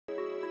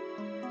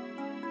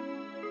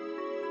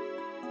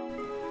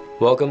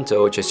Welcome to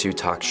OHSU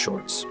Talk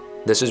Shorts.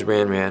 This is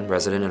Ran,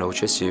 resident at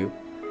OHSU,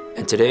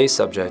 and today's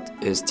subject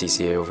is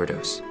TCA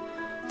overdose.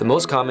 The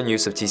most common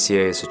use of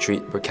TCA is to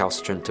treat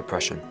recalcitrant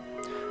depression.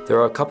 There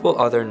are a couple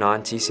other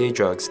non-TCA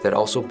drugs that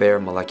also bear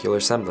molecular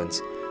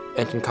semblance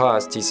and can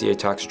cause TCA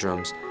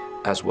toxidromes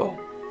as well: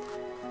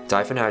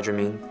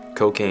 diphenhydramine,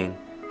 cocaine,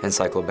 and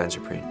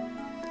cyclobenzaprine,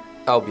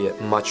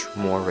 albeit much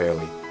more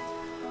rarely.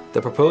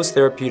 The proposed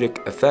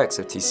therapeutic effects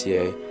of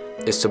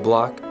TCA is to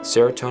block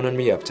serotonin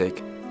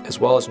reuptake as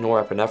well as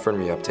norepinephrine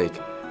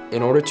reuptake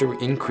in order to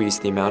increase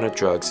the amount of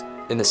drugs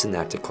in the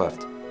synaptic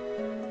cleft.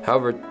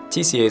 However,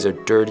 TCAs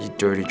are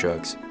dirty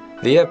drugs.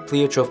 They have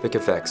pleiotropic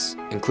effects,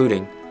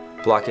 including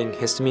blocking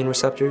histamine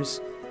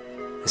receptors,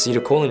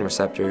 acetylcholine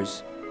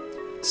receptors,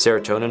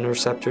 serotonin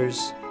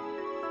receptors,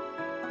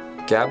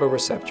 GABA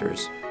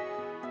receptors,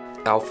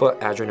 alpha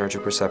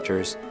adrenergic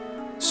receptors,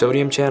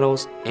 sodium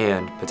channels,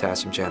 and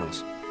potassium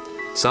channels.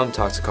 Some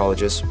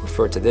toxicologists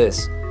refer to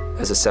this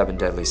as the 7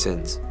 deadly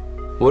sins.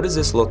 What does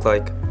this look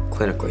like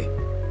clinically?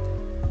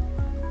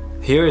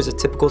 Here is a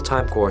typical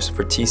time course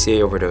for TCA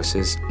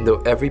overdoses,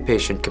 though every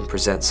patient can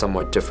present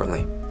somewhat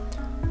differently.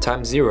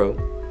 Time 0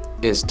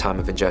 is time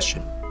of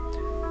ingestion.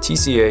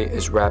 TCA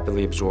is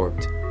rapidly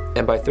absorbed,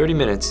 and by 30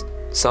 minutes,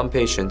 some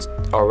patients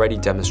already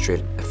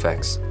demonstrated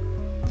effects.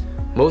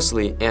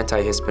 Mostly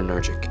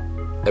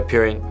antihistinergic,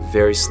 appearing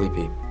very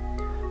sleepy.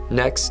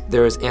 Next,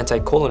 there is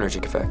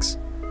anticholinergic effects: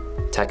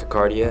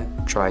 tachycardia,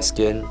 dry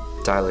skin,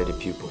 dilated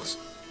pupils.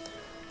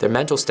 Their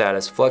mental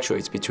status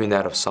fluctuates between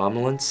that of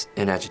somnolence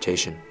and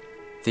agitation.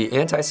 The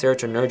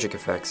anti-serotonergic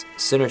effects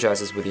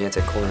synergizes with the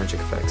anticholinergic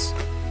effects,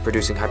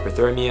 producing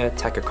hyperthermia,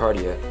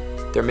 tachycardia.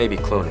 There may be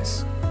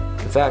clonus.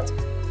 In fact,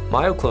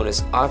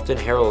 myoclonus often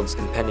heralds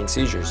impending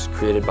seizures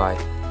created by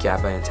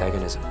GABA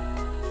antagonism.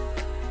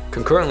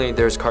 Concurrently,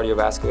 there's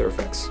cardiovascular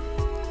effects.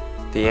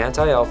 The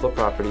anti-alpha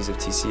properties of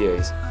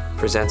TCAs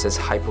presents as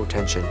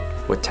hypotension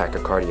with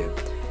tachycardia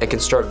and can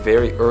start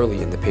very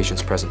early in the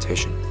patient's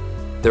presentation.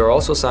 There are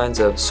also signs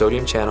of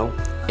sodium channel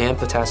and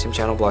potassium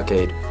channel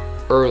blockade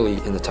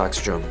early in the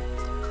toxidrome,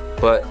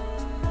 but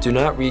do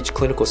not reach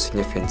clinical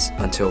significance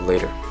until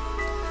later.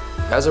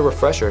 As a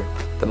refresher,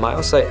 the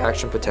myocyte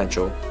action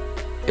potential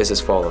is as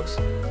follows.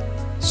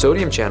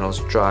 Sodium channels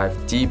drive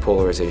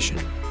depolarization,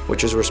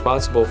 which is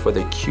responsible for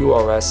the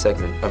QRS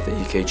segment of the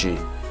EKG,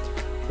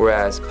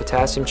 whereas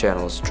potassium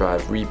channels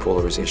drive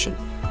repolarization,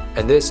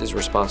 and this is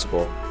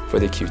responsible for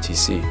the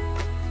QTC.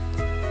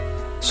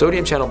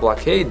 Sodium channel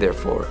blockade,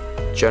 therefore,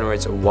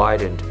 generates a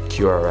widened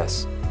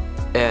QRS,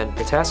 and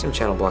potassium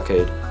channel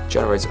blockade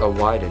generates a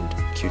widened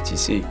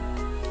QTC.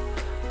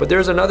 But there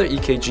is another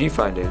EKG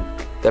finding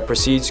that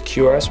precedes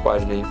QRS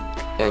widening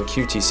and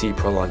QTC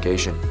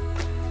prolongation,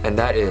 and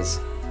that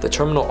is the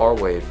terminal R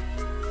wave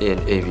in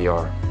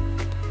AVR.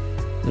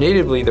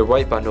 Natively, the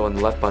right bundle and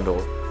the left bundle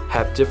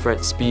have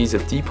different speeds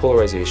of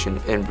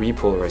depolarization and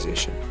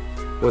repolarization,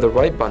 with the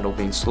right bundle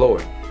being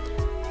slower.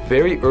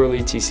 Very early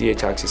TCA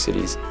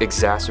toxicities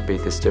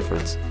exacerbate this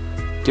difference,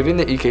 giving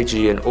the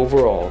EKG an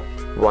overall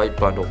right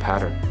bundle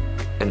pattern.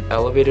 An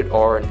elevated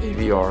R in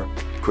AVR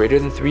greater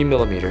than 3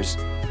 millimeters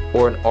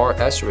or an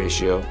RS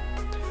ratio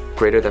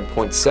greater than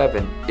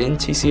 0.7 in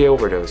TCA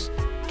overdose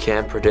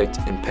can predict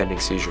impending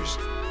seizures.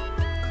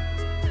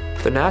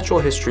 The natural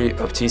history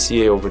of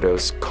TCA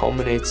overdose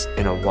culminates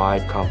in a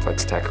wide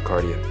complex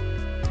tachycardia,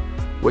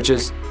 which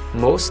is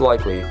most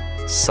likely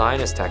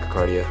sinus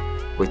tachycardia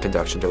with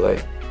conduction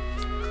delay.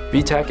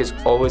 VTAC is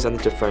always on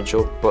the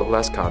differential, but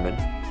less common.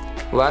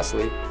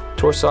 Lastly,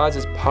 torsades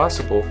is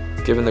possible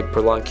given the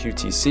prolonged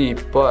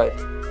QTC, but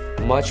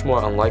much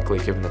more unlikely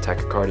given the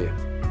tachycardia.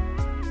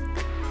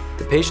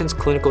 The patient's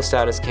clinical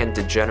status can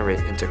degenerate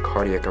into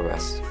cardiac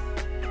arrest,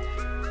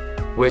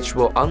 which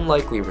will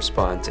unlikely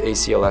respond to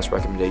ACLS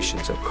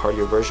recommendations of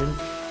cardioversion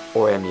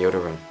or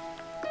amiodarone.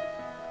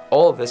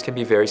 All of this can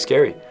be very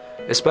scary,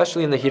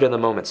 especially in the heat of the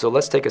moment, so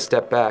let's take a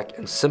step back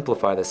and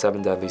simplify the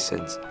 7 deadly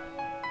sins.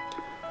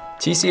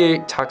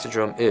 TCA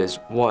toxidrome is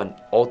 1.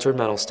 Altered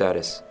mental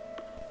status,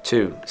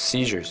 2.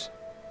 Seizures,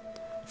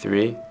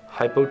 3.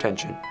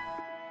 Hypotension,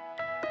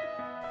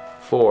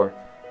 4.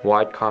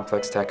 Wide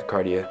complex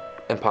tachycardia,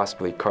 and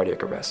possibly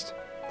cardiac arrest.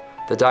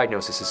 The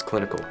diagnosis is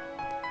clinical.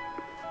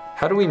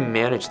 How do we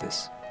manage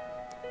this?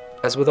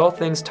 As with all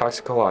things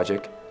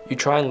toxicologic, you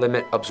try and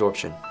limit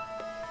absorption.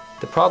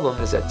 The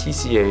problem is that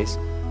TCAs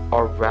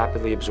are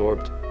rapidly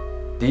absorbed.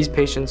 These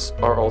patients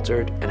are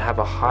altered and have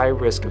a high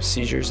risk of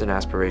seizures and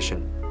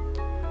aspiration.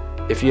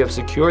 If you have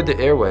secured the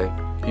airway,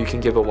 you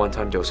can give a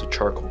one-time dose of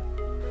charcoal.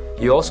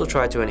 You also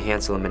try to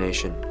enhance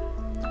elimination,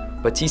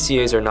 but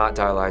TCAs are not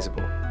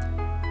dialyzable,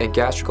 and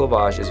gastric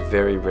lavage is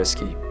very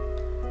risky,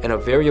 and a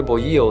variable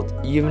yield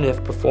even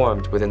if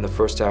performed within the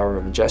first hour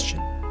of ingestion.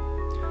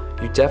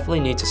 You definitely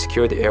need to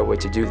secure the airway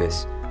to do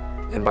this,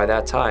 and by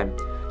that time,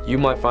 you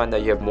might find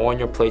that you have more on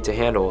your plate to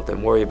handle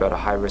than worry about a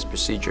high-risk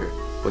procedure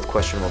with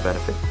questionable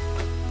benefit.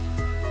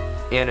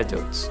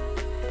 Antidotes.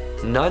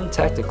 None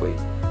technically,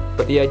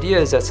 but the idea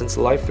is that since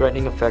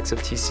life-threatening effects of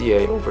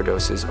TCA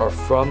overdoses are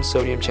from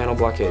sodium channel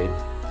blockade,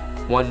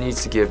 one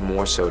needs to give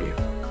more sodium.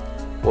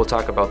 We'll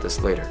talk about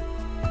this later.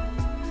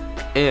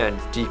 And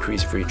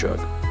decrease free drug.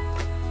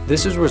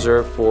 This is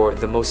reserved for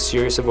the most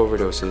serious of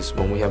overdoses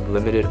when we have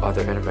limited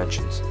other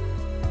interventions.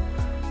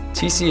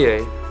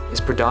 TCA is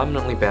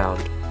predominantly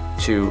bound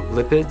to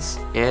lipids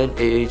and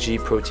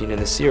AAG protein in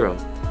the serum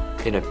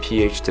in a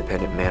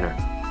pH-dependent manner.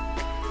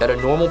 At a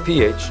normal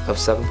pH of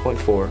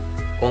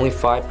 7.4, only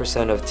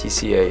 5% of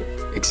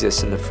TCA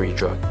exists in the free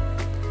drug.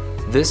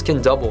 This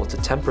can double to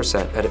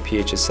 10% at a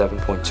pH of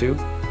 7.2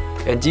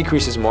 and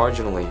decreases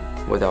marginally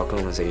with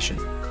alkalization.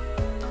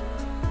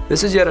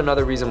 This is yet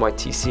another reason why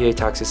TCA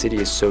toxicity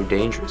is so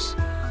dangerous.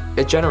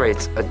 It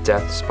generates a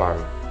death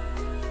spiral.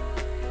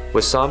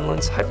 With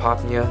somnolence,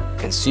 hypopnea,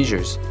 and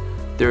seizures,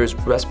 there is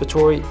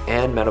respiratory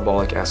and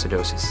metabolic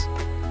acidosis.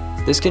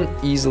 This can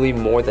easily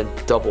more than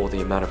double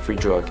the amount of free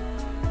drug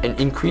and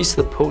increase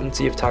the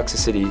potency of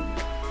toxicity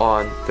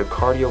on the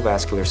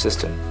cardiovascular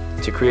system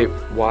to create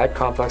wide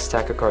complex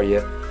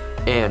tachycardia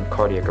and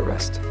cardiac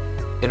arrest.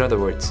 In other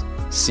words,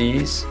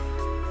 seize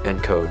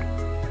and code.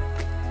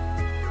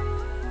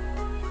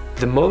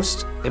 The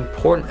most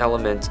important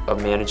element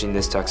of managing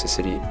this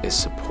toxicity is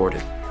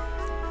supportive.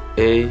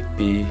 A,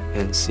 B,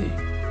 and C.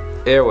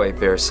 Airway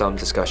bears some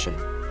discussion.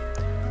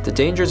 The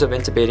dangers of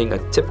intubating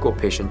a typical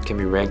patient can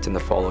be ranked in the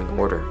following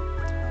order: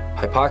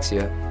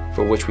 hypoxia,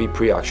 for which we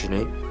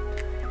pre-oxygenate;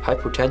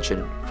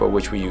 hypotension, for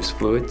which we use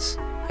fluids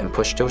and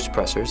push-dose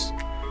pressors;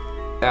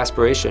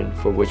 aspiration,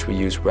 for which we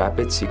use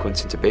rapid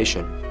sequence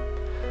intubation.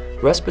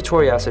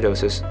 Respiratory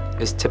acidosis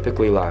is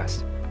typically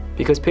last,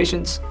 because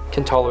patients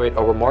can tolerate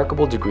a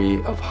remarkable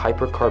degree of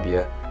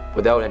hypercarbia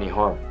without any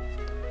harm.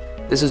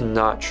 This is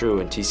not true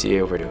in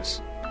TCA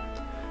overdose.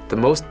 The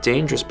most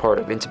dangerous part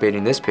of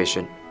intubating this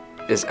patient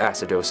is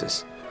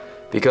acidosis,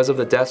 because of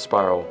the death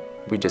spiral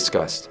we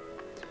discussed.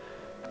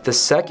 The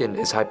second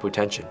is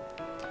hypotension,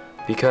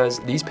 because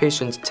these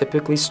patients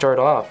typically start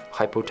off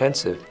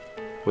hypotensive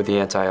with the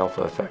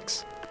anti-alpha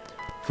effects.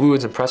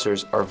 Fluids and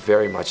pressors are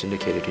very much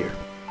indicated here.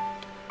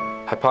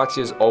 Hypoxia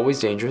is always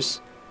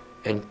dangerous,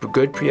 and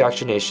good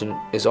pre-oxygenation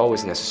is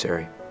always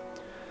necessary.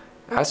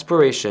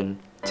 Aspiration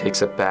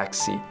takes a back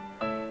seat,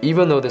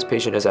 even though this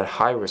patient is at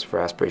high risk for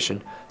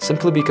aspiration,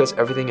 simply because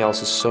everything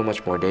else is so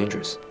much more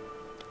dangerous.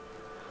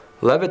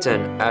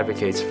 Levitin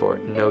advocates for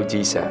no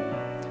DSAT.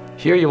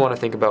 Here you want to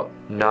think about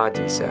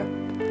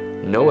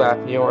NA-DSAT, no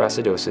apnea or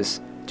acidosis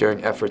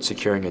during effort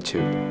securing a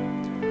tube.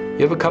 You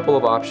have a couple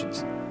of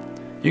options.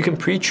 You can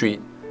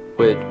pre-treat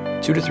with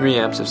 2 to 3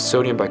 amps of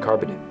sodium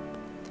bicarbonate.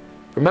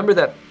 Remember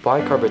that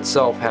bicarb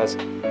itself has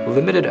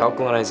limited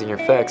alkalinizing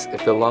effects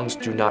if the lungs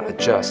do not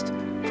adjust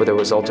for the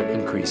resultant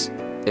increase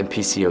in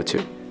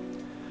PCO2.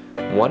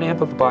 1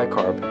 amp of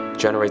bicarb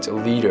generates a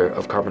liter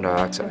of carbon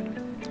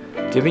dioxide.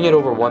 Giving it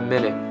over 1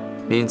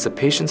 minute means the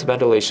patient's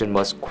ventilation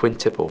must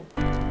quintuple.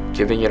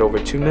 Giving it over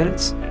 2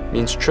 minutes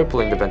means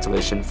tripling the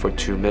ventilation for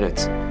 2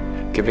 minutes.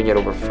 Giving it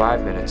over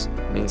 5 minutes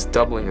means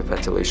doubling the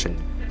ventilation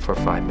for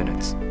 5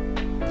 minutes.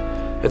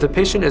 If the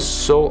patient is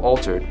so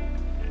altered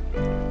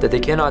that they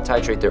cannot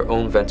titrate their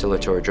own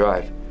ventilatory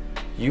drive,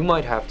 you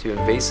might have to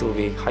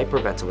invasively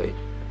hyperventilate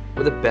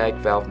with a bag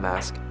valve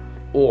mask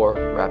or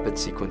rapid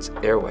sequence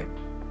airway.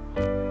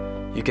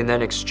 You can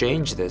then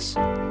exchange this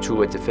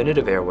to a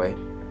definitive airway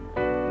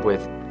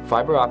with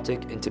fiber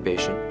optic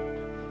intubation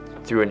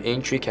through an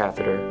Aintree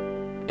catheter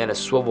and a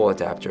swivel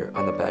adapter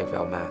on the bag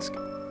valve mask.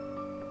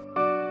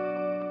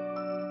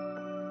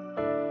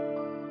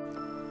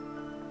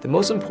 The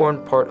most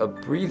important part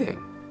of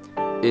breathing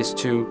is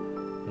to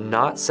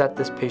not set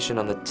this patient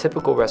on the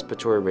typical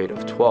respiratory rate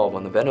of 12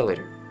 on the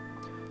ventilator.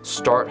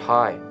 Start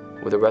high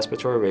with a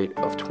respiratory rate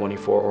of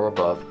 24 or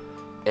above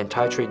and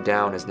titrate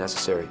down as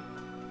necessary.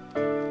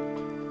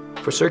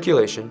 For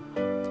circulation,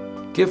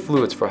 give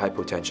fluids for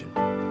hypotension,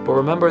 but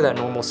remember that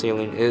normal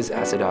saline is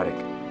acidotic.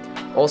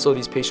 Also,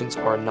 these patients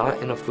are not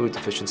in a fluid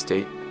deficient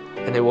state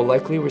and they will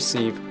likely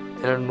receive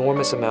an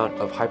enormous amount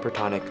of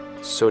hypertonic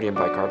sodium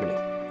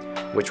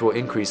bicarbonate, which will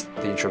increase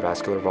the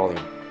intravascular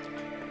volume.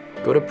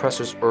 Go to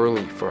pressors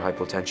early for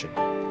hypotension.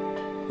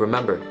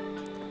 Remember,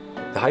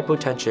 the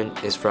hypotension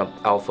is from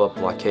alpha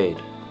blockade,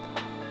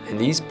 and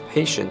these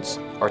patients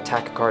are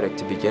tachycardic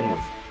to begin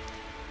with.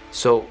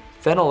 So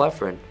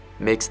phenylephrine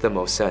makes the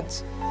most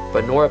sense,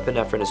 but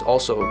norepinephrine is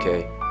also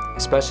okay,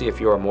 especially if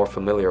you are more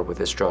familiar with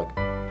this drug.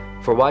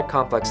 For wide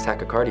complex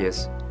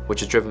tachycardias,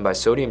 which is driven by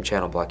sodium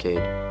channel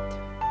blockade,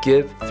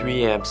 give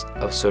 3 amps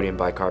of sodium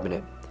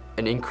bicarbonate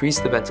and increase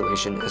the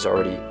ventilation as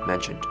already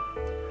mentioned.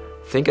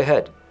 Think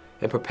ahead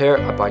and prepare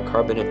a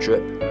bicarbonate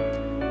drip.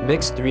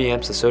 Mix 3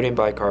 amps of sodium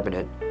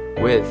bicarbonate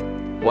with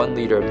 1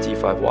 liter of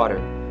D5 water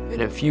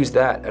and infuse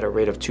that at a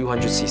rate of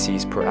 200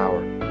 cc's per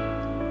hour.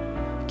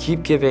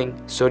 Keep giving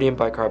sodium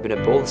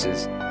bicarbonate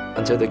boluses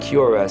until the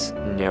QRS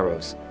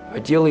narrows,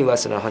 ideally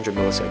less than 100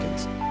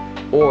 milliseconds,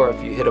 or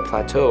if you hit a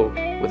plateau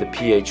with a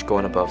pH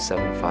going above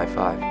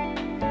 7.55.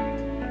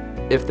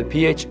 If the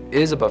pH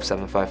is above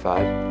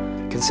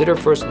 7.55, consider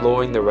first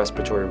lowering the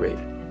respiratory rate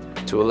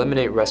to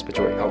eliminate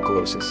respiratory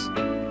alkalosis.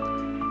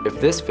 If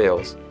this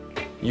fails,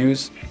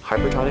 use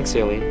hypertonic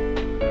saline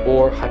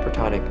or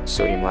hypertonic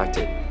sodium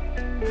lactate.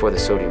 for the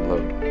sodium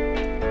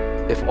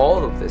load. If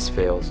all of this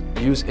fails,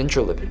 use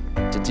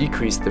intralipid to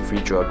decrease the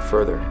free drug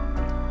further,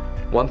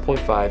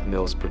 1.5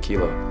 mils per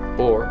kilo,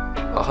 or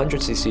 100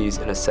 cc's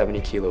in a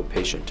 70 kilo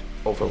patient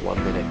over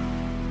 1 minute.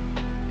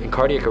 In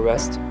cardiac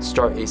arrest,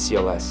 start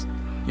ACLS.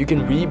 You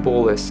can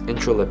re-bolus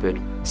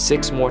intralipid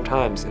 6 more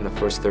times in the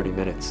first 30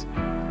 minutes.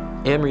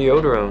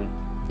 Amiodarone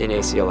in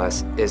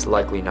ACLS is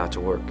likely not to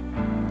work.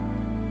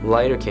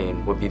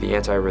 Lidocaine would be the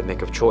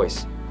antiarrhythmic of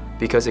choice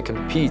because it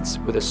competes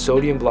with the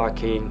sodium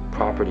blockade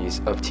properties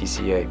of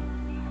TCA.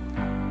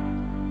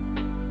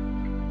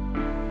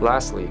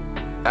 Lastly,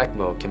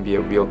 ECMO can be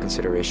a real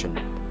consideration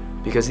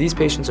because these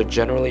patients are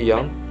generally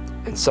young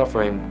and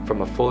suffering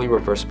from a fully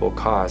reversible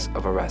cause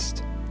of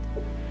arrest.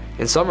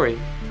 In summary,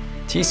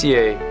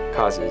 TCA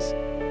causes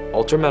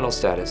altered mental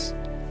status,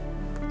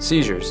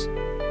 seizures,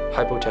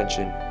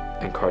 hypotension,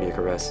 and cardiac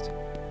arrest.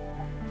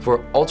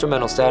 For altered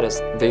mental status,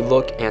 they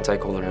look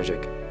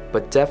anticholinergic,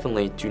 but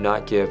definitely do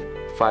not give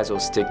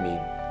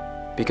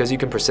physostigmine because you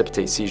can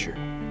precipitate seizure.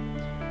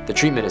 The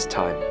treatment is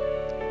time.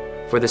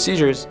 For the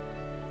seizures,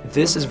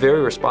 this is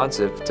very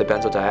responsive to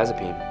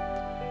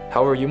benzodiazepine.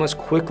 However, you must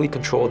quickly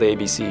control the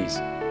ABCs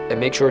and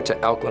make sure to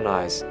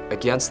alkalinize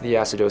against the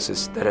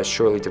acidosis that has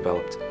surely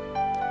developed.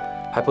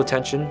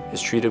 Hypotension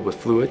is treated with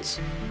fluids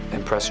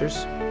and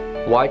pressors.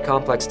 Wide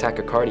complex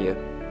tachycardia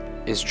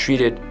is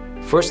treated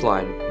first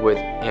line with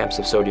amps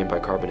of sodium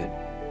bicarbonate.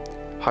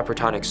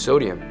 Hypertonic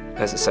sodium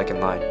as the second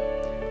line.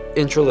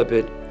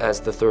 Intralipid as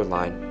the third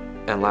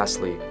line. And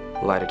lastly,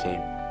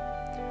 lidocaine.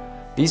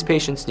 These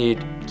patients need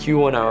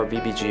Q1-hour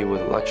VBG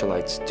with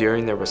electrolytes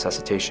during their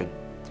resuscitation.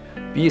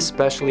 Be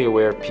especially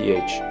aware of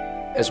pH,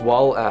 as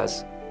well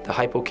as the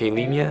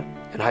hypokalemia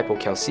and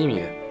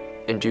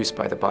hypocalcemia induced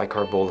by the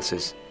bicarb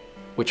boluses,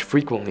 which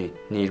frequently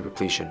need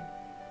repletion.